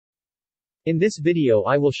In this video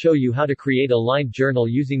I will show you how to create a lined journal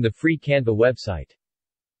using the free Canva website.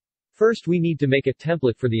 First we need to make a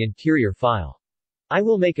template for the interior file. I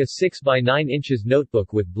will make a 6 by 9 inches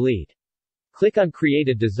notebook with bleed. Click on Create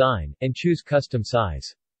a Design, and choose Custom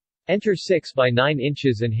Size. Enter 6 by 9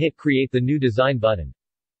 inches and hit Create the New Design button.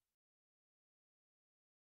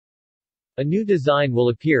 A new design will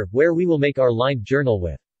appear, where we will make our lined journal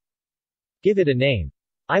with. Give it a name.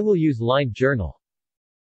 I will use Lined Journal.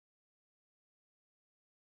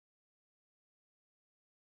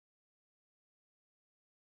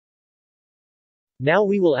 Now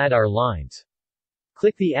we will add our lines.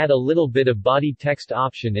 Click the Add a little bit of body text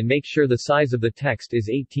option and make sure the size of the text is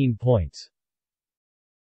 18 points.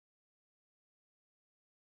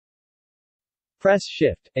 Press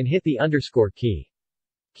Shift, and hit the underscore key.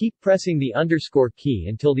 Keep pressing the underscore key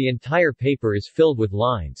until the entire paper is filled with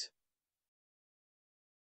lines.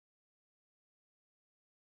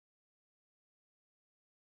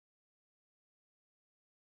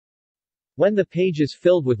 When the page is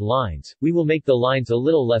filled with lines, we will make the lines a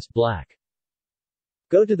little less black.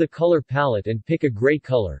 Go to the color palette and pick a gray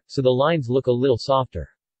color, so the lines look a little softer.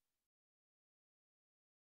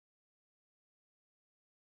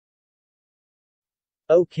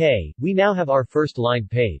 Okay, we now have our first lined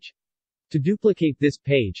page. To duplicate this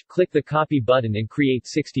page, click the Copy button and create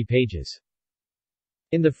 60 pages.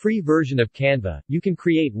 In the free version of Canva, you can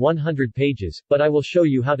create 100 pages, but I will show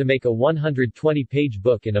you how to make a 120-page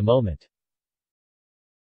book in a moment.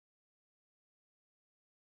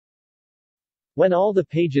 When all the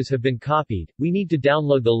pages have been copied, we need to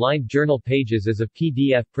download the lined journal pages as a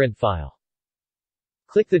PDF print file.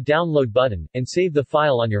 Click the Download button, and save the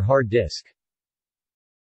file on your hard disk.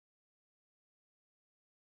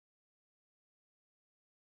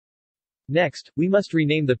 Next, we must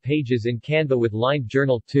rename the pages in Canva with Lined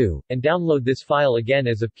Journal 2, and download this file again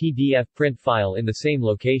as a PDF print file in the same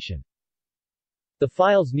location. The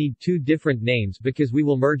files need two different names because we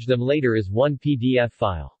will merge them later as one PDF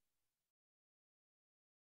file.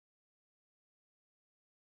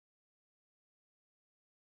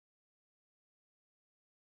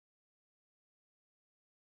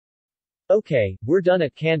 Okay, we're done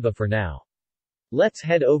at Canva for now. Let's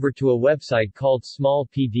head over to a website called Small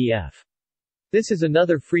PDF. This is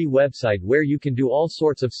another free website where you can do all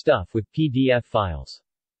sorts of stuff with PDF files.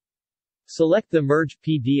 Select the Merge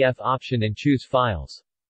PDF option and choose Files.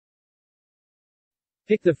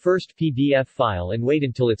 Pick the first PDF file and wait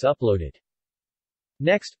until it's uploaded.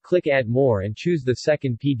 Next, click Add More and choose the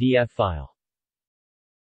second PDF file.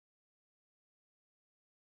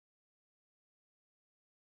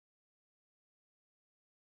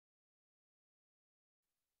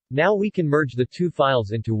 Now we can merge the two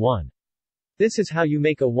files into one. This is how you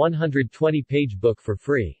make a 120-page book for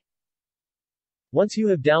free. Once you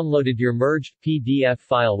have downloaded your merged PDF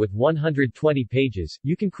file with 120 pages,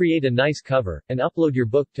 you can create a nice cover, and upload your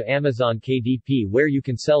book to Amazon KDP where you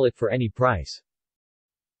can sell it for any price.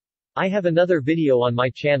 I have another video on my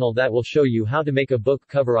channel that will show you how to make a book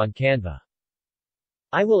cover on Canva.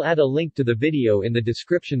 I will add a link to the video in the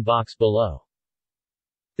description box below.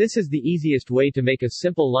 This is the easiest way to make a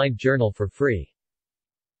simple lined journal for free.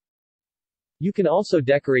 You can also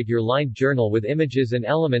decorate your lined journal with images and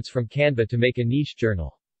elements from Canva to make a niche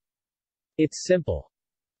journal. It's simple.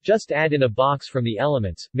 Just add in a box from the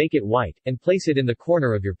elements, make it white, and place it in the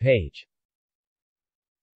corner of your page.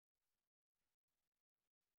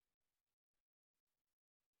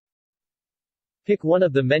 Pick one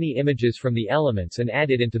of the many images from the elements and add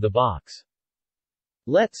it into the box.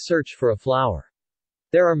 Let's search for a flower.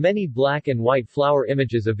 There are many black and white flower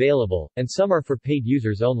images available, and some are for paid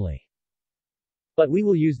users only. But we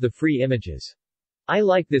will use the free images. I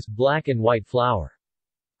like this black and white flower.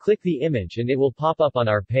 Click the image and it will pop up on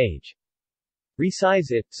our page.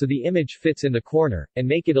 Resize it, so the image fits in the corner, and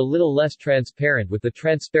make it a little less transparent with the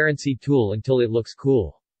transparency tool until it looks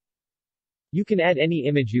cool. You can add any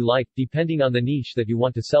image you like, depending on the niche that you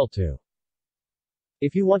want to sell to.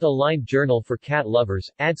 If you want a lined journal for cat lovers,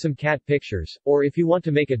 add some cat pictures, or if you want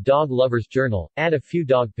to make a dog lover's journal, add a few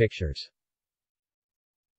dog pictures.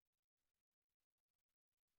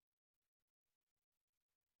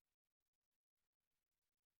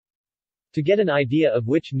 To get an idea of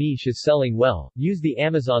which niche is selling well, use the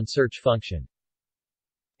Amazon search function.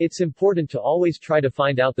 It's important to always try to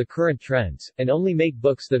find out the current trends, and only make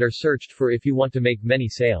books that are searched for if you want to make many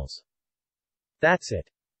sales. That's it.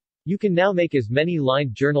 You can now make as many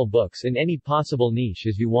lined journal books in any possible niche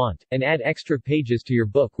as you want, and add extra pages to your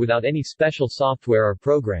book without any special software or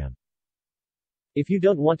program. If you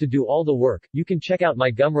don't want to do all the work, you can check out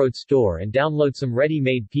my Gumroad store and download some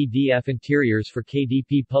ready-made PDF interiors for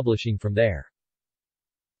KDP Publishing from there.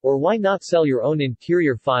 Or why not sell your own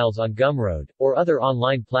interior files on Gumroad, or other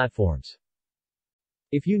online platforms?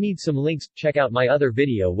 If you need some links, check out my other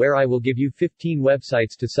video where I will give you 15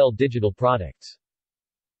 websites to sell digital products.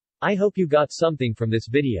 I hope you got something from this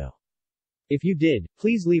video. If you did,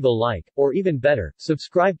 please leave a like, or even better,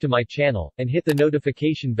 subscribe to my channel, and hit the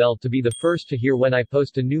notification bell to be the first to hear when I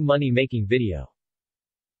post a new money-making video.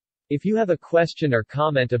 If you have a question or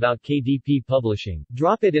comment about KDP Publishing,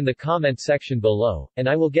 drop it in the comment section below, and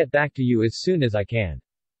I will get back to you as soon as I can.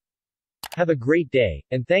 Have a great day,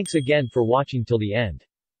 and thanks again for watching till the end.